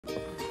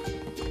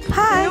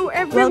Hi! Hello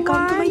everyone!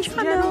 Welcome to my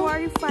channel,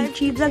 January 5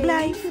 Ichie Vlog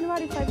Life.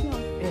 January 5 no?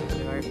 Yeah,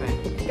 January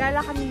 5.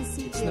 Gala kami ni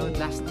CJ. It snowed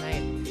last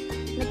night.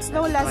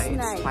 Nag-snow last It's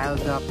night.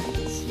 piled up.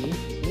 See?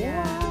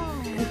 Yeah.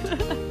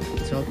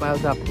 It's all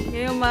piled up.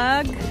 Ngayon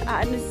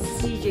ano si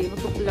CJ,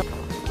 magpupulaw.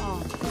 Oh.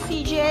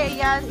 CJ,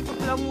 yan,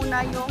 ipupulaw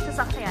muna yung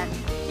sasakyan.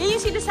 Yan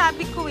yung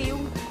sinasabi ko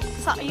yung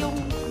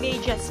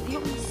medyas,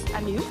 yung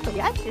ano yun pa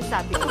yan,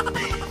 sinasabi ko.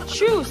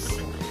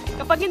 Shoes.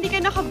 Kapag hindi ka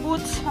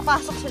naka-boots,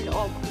 mapasok sa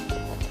loob.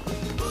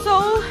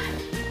 So,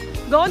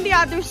 go on the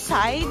other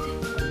side.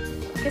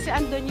 Kasi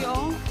andun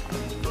yung...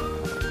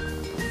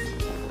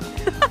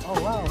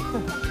 Oh, wow.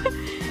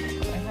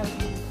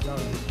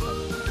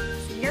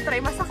 Sige,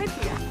 try. Masakit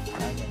yan.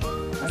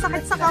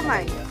 Masakit sa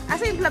kamay.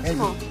 Asa yung gloves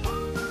mo?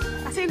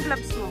 Asa yung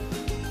gloves mo?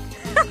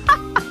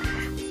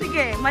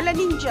 Sige, mala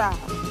ninja.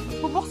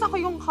 Bubuksan ko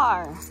yung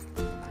car.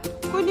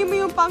 Kunin mo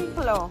yung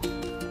pangklo.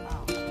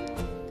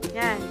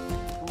 Yan.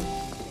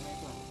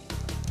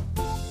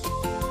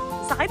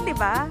 Sakit,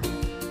 diba?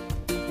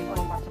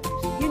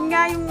 Yun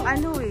nga yung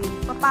ano eh.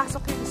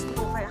 Papasok yung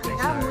gusto. Kaya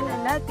kailangan muna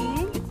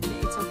natin.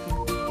 It's okay.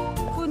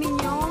 Kunin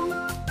yung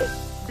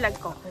vlog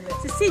ko.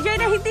 Si CJ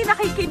na hindi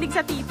nakikinig sa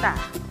tita.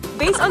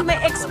 Based on my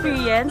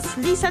experience,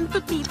 listen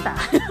to tita.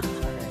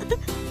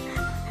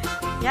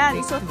 Yan,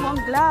 isuot mo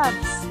ang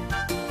gloves.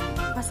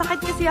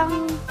 Masakit kasi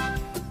yung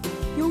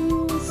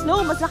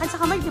snow. Masakit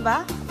sa kamay,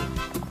 diba?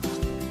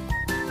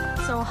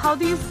 So, how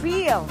do you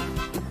feel?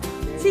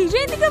 CJ,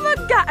 hindi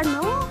ka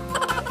ano?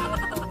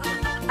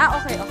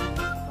 Ah, okay.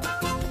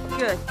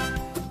 Good.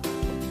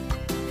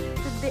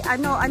 Today,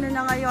 ano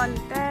na ngayon?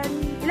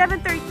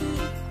 11:30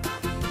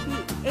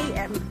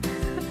 AM.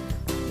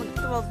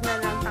 Mag-12 na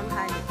lang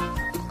tanghali.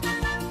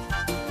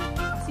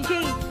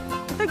 CJ,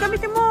 ito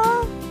gamitin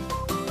mo.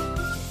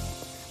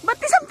 Ba't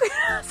isang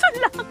piraso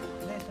lang?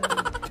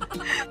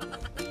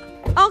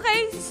 Okay,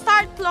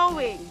 start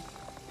flowing.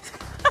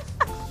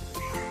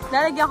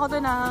 Lalagyan ko to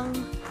ng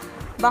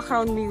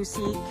background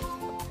music.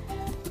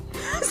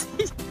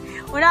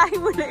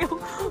 Unahin mo na yung...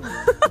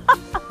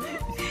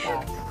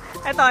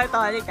 ito,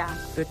 halika.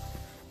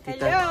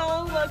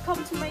 Hello!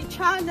 Welcome to my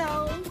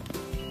channel!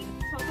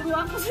 So,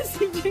 turuan ko sa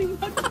CJ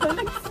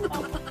mag-balik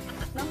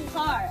ng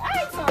car.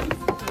 Ay, sorry!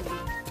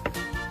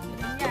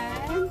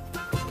 Ganyan.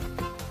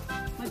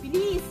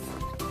 Mabilis.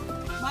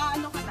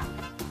 Maano ka na.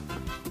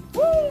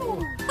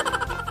 Woo!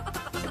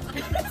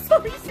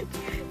 Sorry,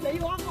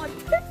 layo ako.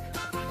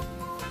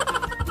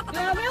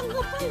 Grabe ang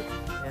kapal.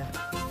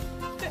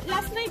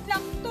 Last night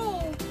lang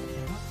to.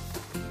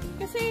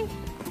 Kasi,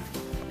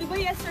 di ba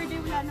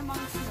yesterday wala namang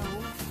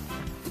snow?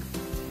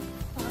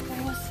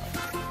 Tapos,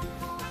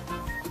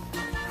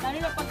 lalo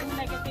na pag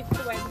negative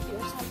 20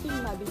 or something,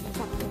 mabilis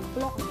ang anong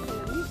block.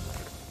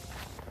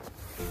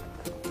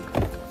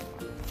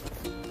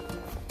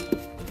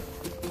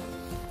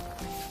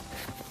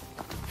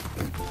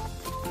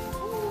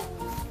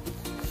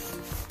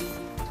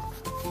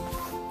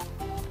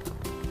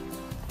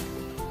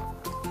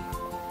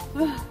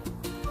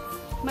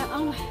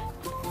 Ang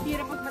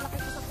hirap pag malaki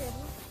pa sa pera.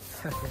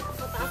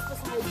 Mataas pa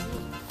sa high.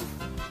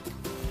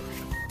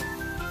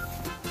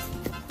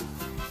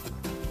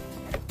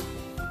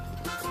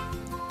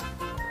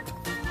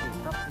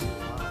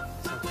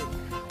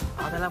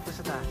 Ako na lang po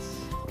sa taas.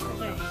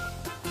 Okay.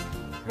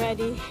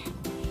 Ready?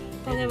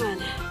 Ito naman.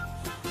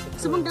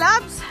 Gusto mong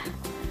gloves?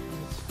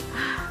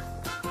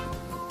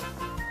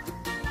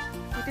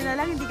 Buti na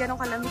lang, hindi ganun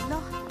kalamig,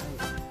 no?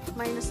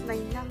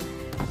 -9 lang.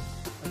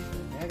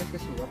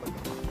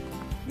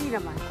 Hindi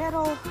naman.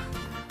 Pero,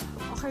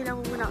 okay lang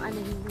muna ang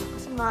anahin mo.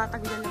 Kasi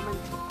mataglan naman.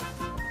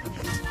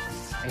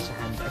 Ay, sa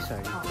hand. Ay,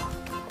 sorry. Oo.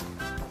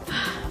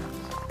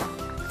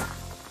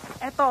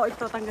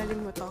 Ito, tanggalin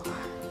mo to.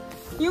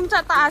 Yung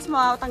sa taas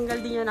mo,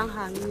 tanggal din yan ng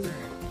hangin.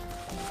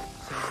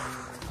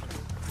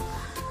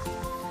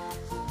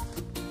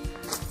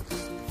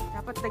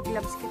 Dapat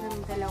nag-gloves ka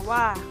ng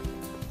dalawa.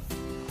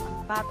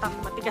 Ang batang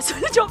matigas.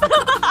 Joke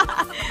lang.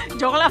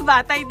 Joke lang,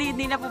 bata.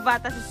 Hindi na po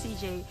bata si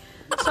CJ.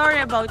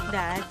 Sorry about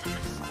that.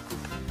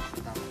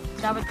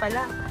 Dapat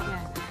pala.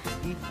 Ayan.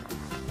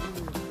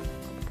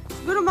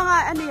 Siguro mga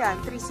ano yan,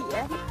 3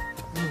 cm?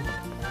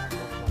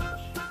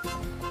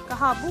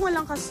 Kahapon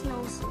walang ka-snow.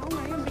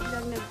 Ngayon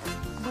biglang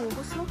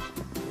nagbuhos, no?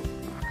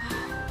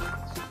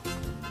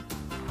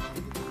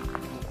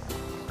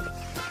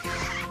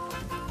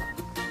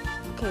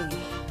 Okay.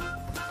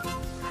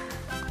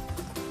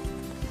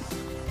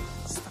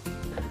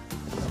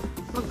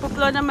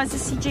 Magpuplo naman si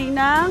CJ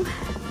ng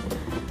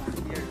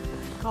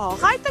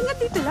kahit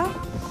hanggang dito lang.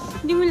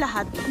 Hindi mo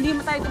lahat. Hindi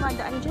mo tayo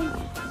dumadaan dyan.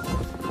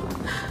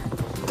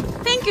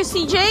 Thank you,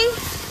 CJ!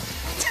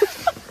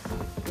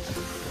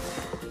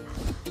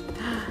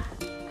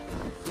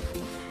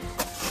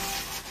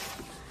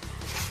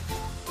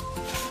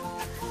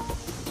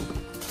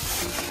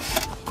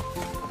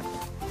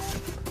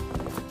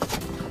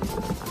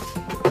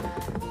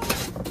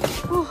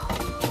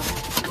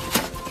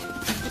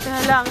 Ito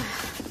na lang.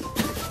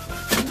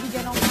 Hindi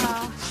ganun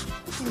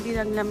hindi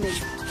lang lamig.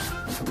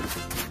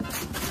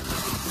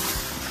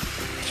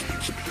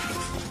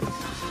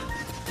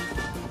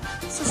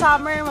 Sa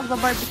summer,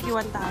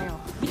 magbabarbecuean tayo.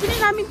 Bikini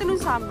namin ito nung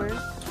summer.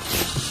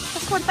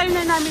 Tapos one time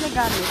na namin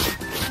nagamit.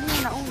 Ano na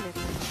naulit?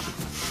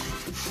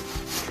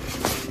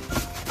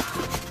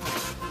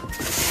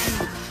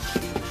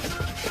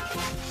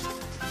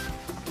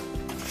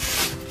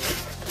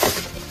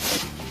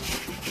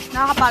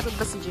 Nakakapagod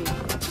ba si Jay?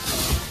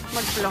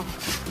 Mag-vlog.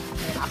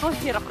 Ako,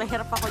 hirap na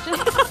hirap ako dyan.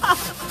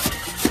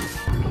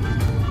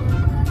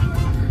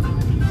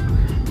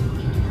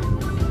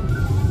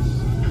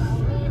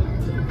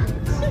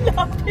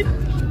 Lapit.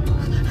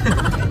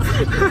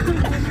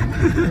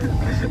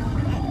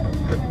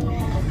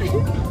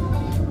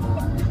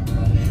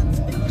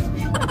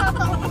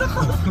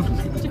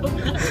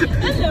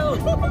 Hello!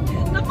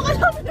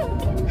 Napakalapit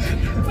naman.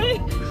 May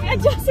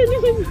adjustan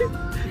naman yun.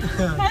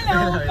 Hello!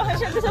 Baka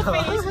siya sa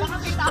face.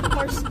 Nakakita ang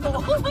course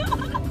ko.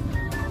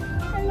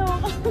 Hello!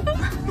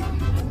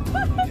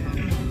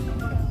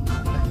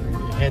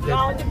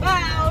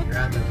 Roundabout!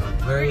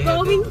 We're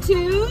going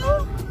to...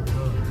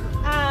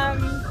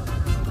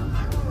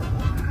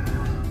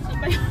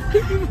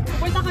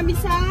 Pupunta kami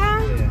sa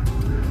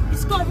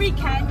Discovery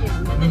Canyon.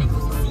 Nadaling ko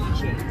sa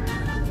CJ.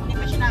 Hindi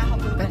pa siya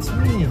nakakapunta. That's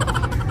me.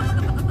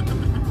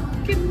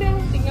 Kimbe,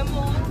 tingnan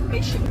mo. May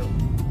show.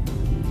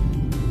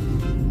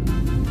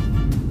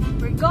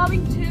 We're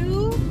going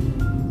to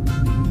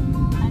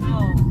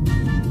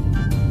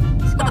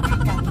Discovery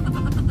Canyon.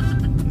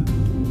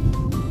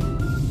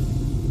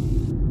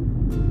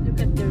 Look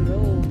at the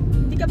road.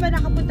 Hindi ka ba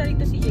nakapunta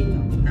rito CJ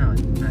nyo? No,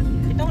 not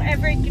yet. Itong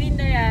evergreen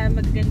na yan,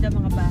 magaganda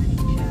mga bahay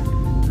siya.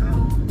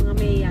 Mga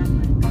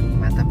mayayaman. Pang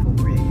mata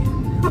pobre.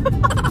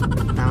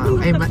 Tama.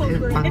 Ay,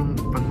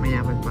 pang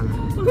mayaman pala.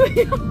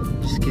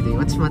 Just kidding.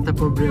 What's mata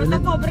pobre ulit?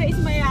 Mata pobre is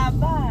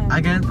mayabang. Ah,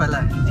 ganun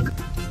pala.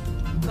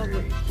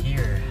 We're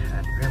here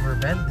at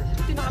Riverbend.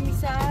 Ito na kami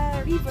sa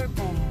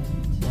Riverbend.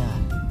 Yeah.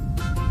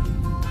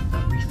 The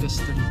brief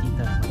history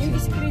dito. Yung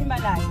screen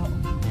malayo.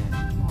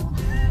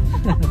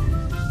 Yeah.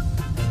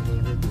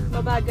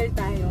 Mabagal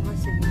tayo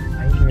kasi.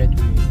 I read it.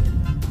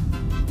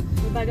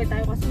 Mabagal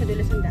tayo kasi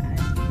madulas ang daan.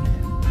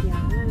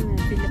 Yan.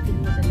 Feel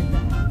mo talaga.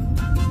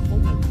 Oh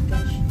my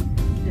gosh.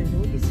 The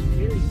road is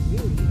really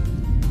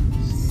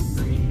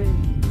super.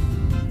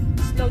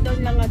 Slow down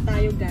lang nga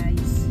tayo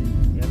guys.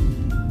 Yep.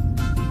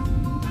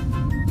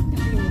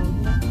 Ito yung road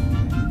na.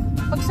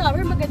 Pag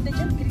summer maganda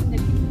dyan. Green na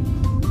green.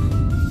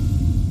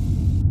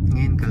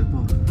 Ngayon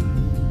kalbo.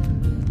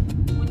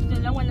 Buti na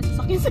lang walang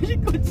sasakyan sa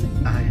likod.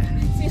 Ah,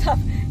 yeah.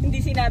 Hindi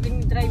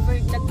sinabing driver,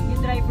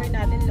 yung driver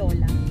natin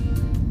Lola.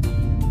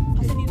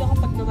 Kasi dito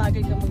kapag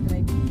lumagal ka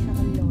mag-drive, hindi ka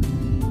Lola.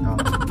 Oh.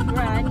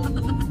 Granny.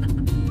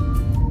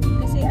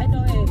 Kasi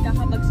ano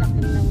kakabagsak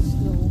ng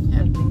snow.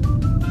 Yep.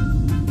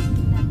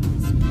 That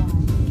is why.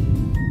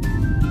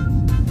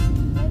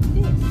 Like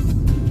this.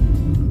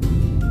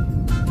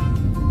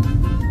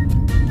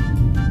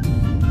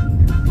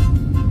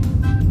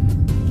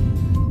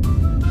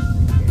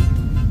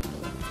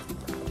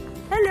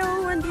 Hello!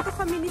 Andito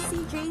kami ni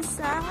CJ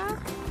sa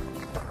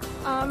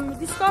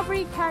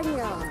Discovery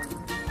Canyon.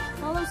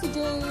 Hello CJ!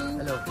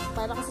 Hello.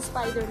 Para ka sa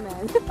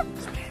Spider-Man.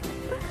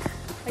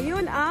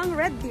 Ayun ang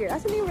red deer.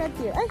 Asan yung red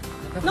deer? Ay!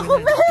 Naku,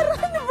 meron!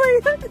 Ano ba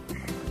yun?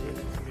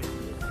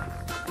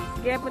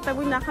 Sige, punta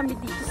muna kami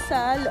dito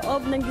sa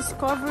loob ng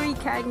Discovery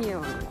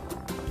Canyon.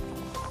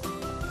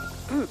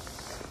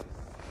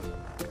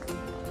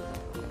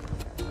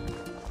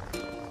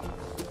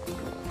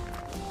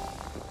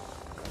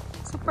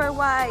 Super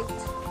white.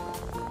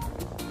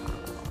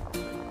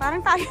 Parang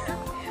tayo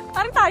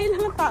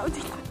lang ang tao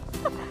dito.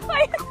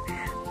 Ayan.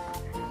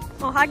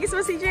 Oh, hagis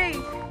mo si Jay.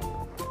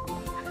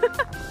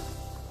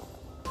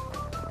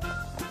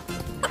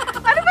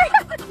 Ano ba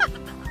yan?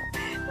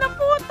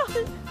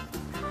 Naputol.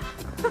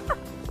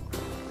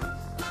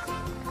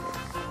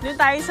 Doon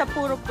tayo sa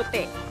puro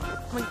puti.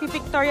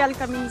 Magpipictorial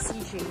kami ni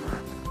CJ.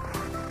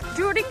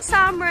 During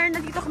summer,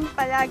 nandito kami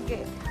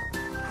palagi.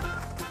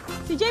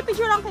 CJ,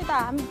 picture lang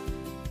kita.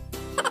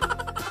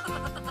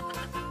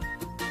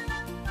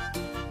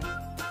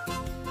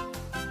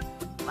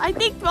 I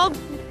think 12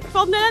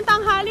 na lang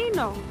tanghali,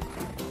 no?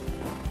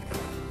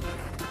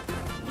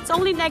 It's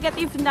only -9,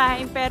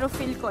 pero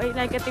feel ko ay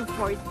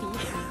 -40.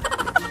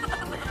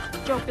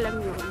 Joke lang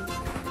yun.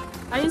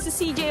 Ayun si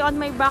CJ on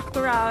my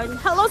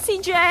background. Hello,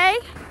 CJ!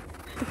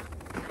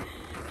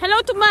 Hello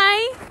to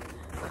my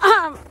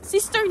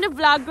sister na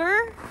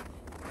vlogger,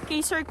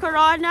 kay Sir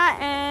Corona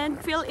and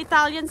Phil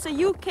Italian sa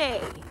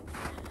UK.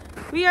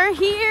 We are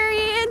here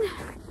in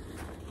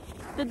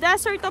the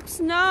desert of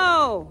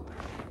snow.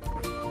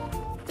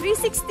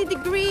 360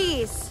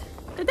 degrees.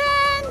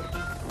 Tadan!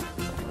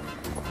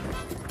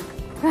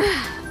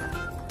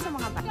 Sa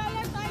mga ba?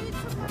 Kaya tayo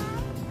sa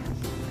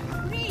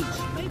bridge.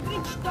 May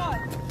bridge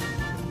doon.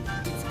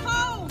 It's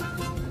cold.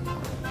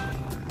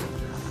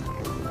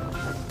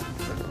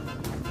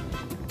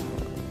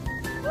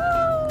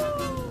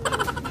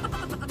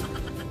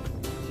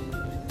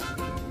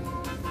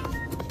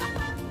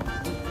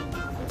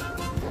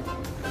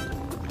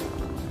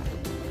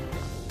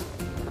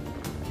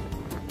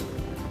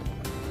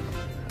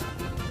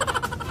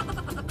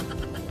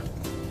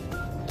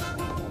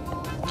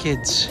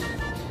 kids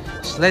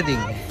sledding.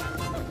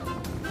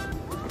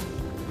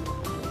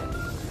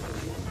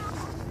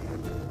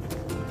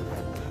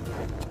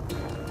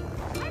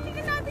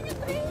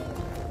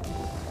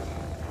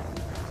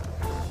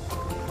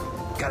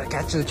 Gotta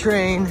catch the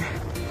train.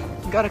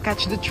 Gotta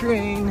catch the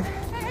train.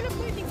 Ay, alam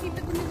ko, hindi kita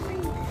ko na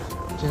train.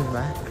 Diyan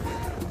ba?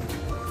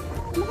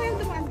 Ano kayang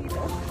dumaan dito?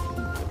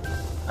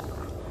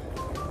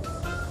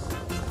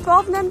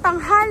 12 ng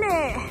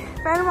tanghali.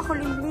 Pero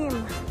makulimlim.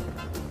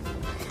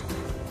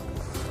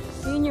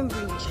 Yun yung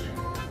bridge.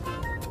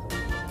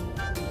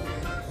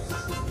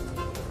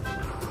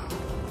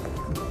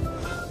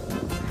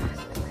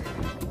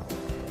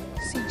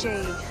 CJ.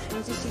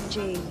 Yan si CJ.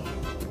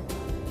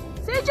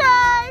 CJ!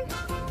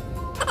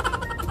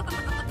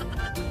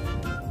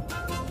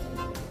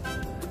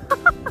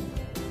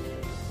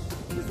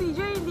 Si CJ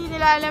hindi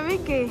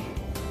nilalamig eh.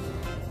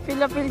 Feel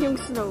na feel yung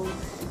snow.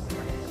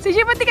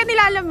 CJ, pati ka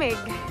nilalamig?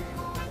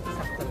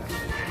 Sakto lang.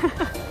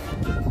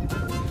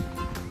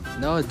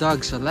 No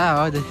dogs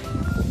allowed.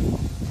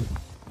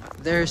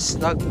 There's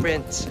dog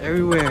prints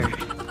everywhere.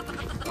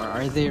 Or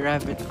are they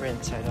rabbit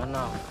prints? I don't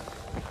know.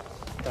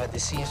 But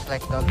it seems like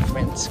dog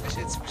prints because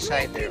it's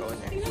beside their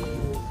owner.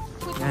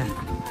 Yeah.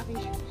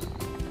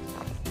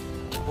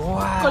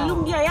 Wow!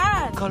 Columbia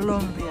yan!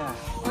 Columbia!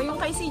 O yung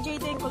kay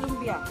CJ din,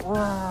 Columbia.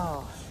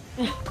 Wow!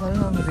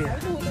 Colombia.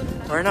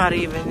 We're not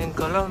even in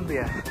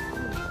Colombia.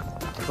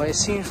 But it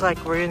seems like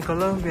we're in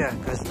Colombia.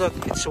 Because look,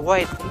 it's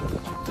white.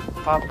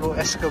 Pablo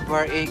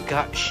Escobar ain't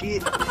got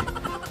shit.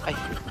 Ay,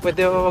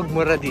 pwede ba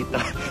magmura dito?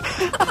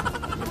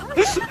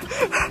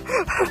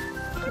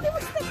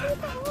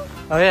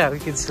 Oh yeah, we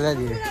can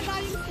sled here.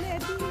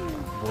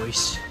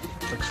 Boys,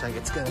 looks like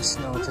it's gonna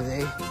snow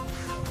today.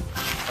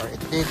 Or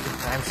it did.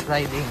 I'm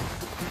sliding.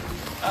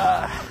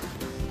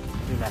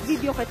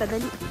 Video kita,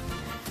 dali.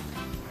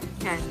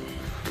 Yan.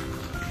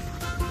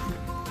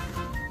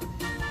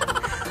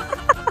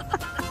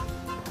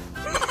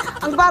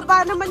 Ang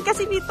baba naman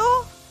kasi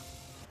nito.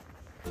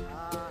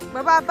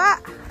 Bababa.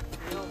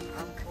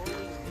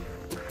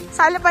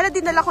 Sala pala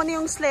dinala ko na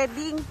yung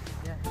sledding.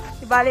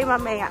 Ibalay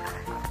mamaya.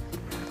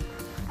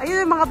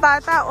 Ayun yung mga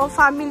bata o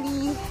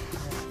family.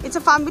 It's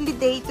a family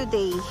day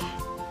today.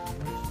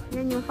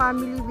 Yan yung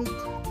family with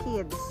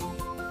kids.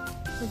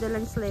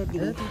 Madalang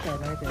sledding.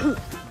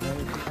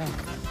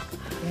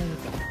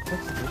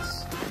 What's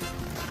this?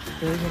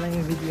 Tuloy nyo lang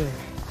yung video.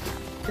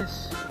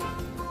 Yes.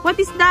 What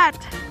is that?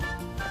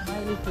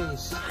 Smiley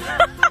face.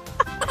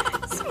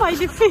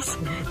 Smiley face.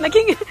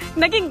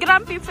 Naging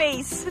grumpy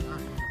face.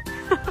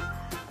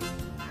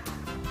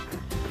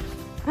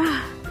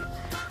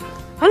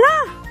 Hala!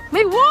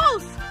 May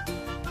wolf!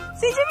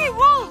 CJ, may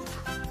wolf!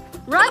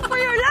 Run for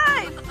your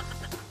life!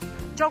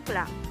 Joke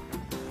lang.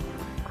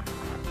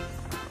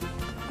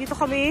 Dito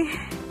kami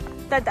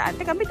dadaan.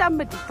 Teka, may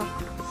daan ba dito?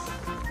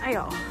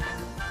 Ayo.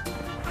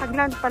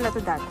 Hagland pala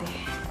to dati.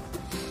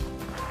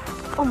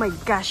 Oh my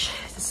gosh.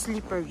 It's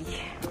slippery.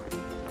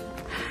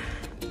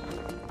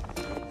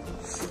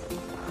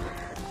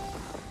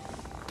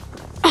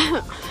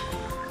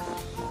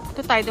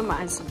 Ito tayo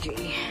dumaan sa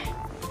Jay.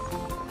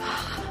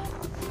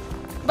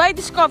 By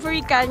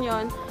Discovery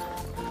Canyon.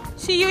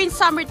 See you in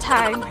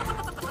summertime.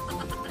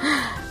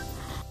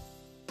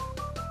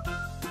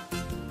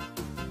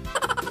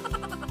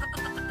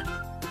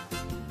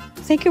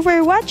 Thank you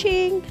for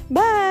watching.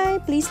 Bye.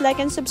 Please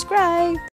like and subscribe.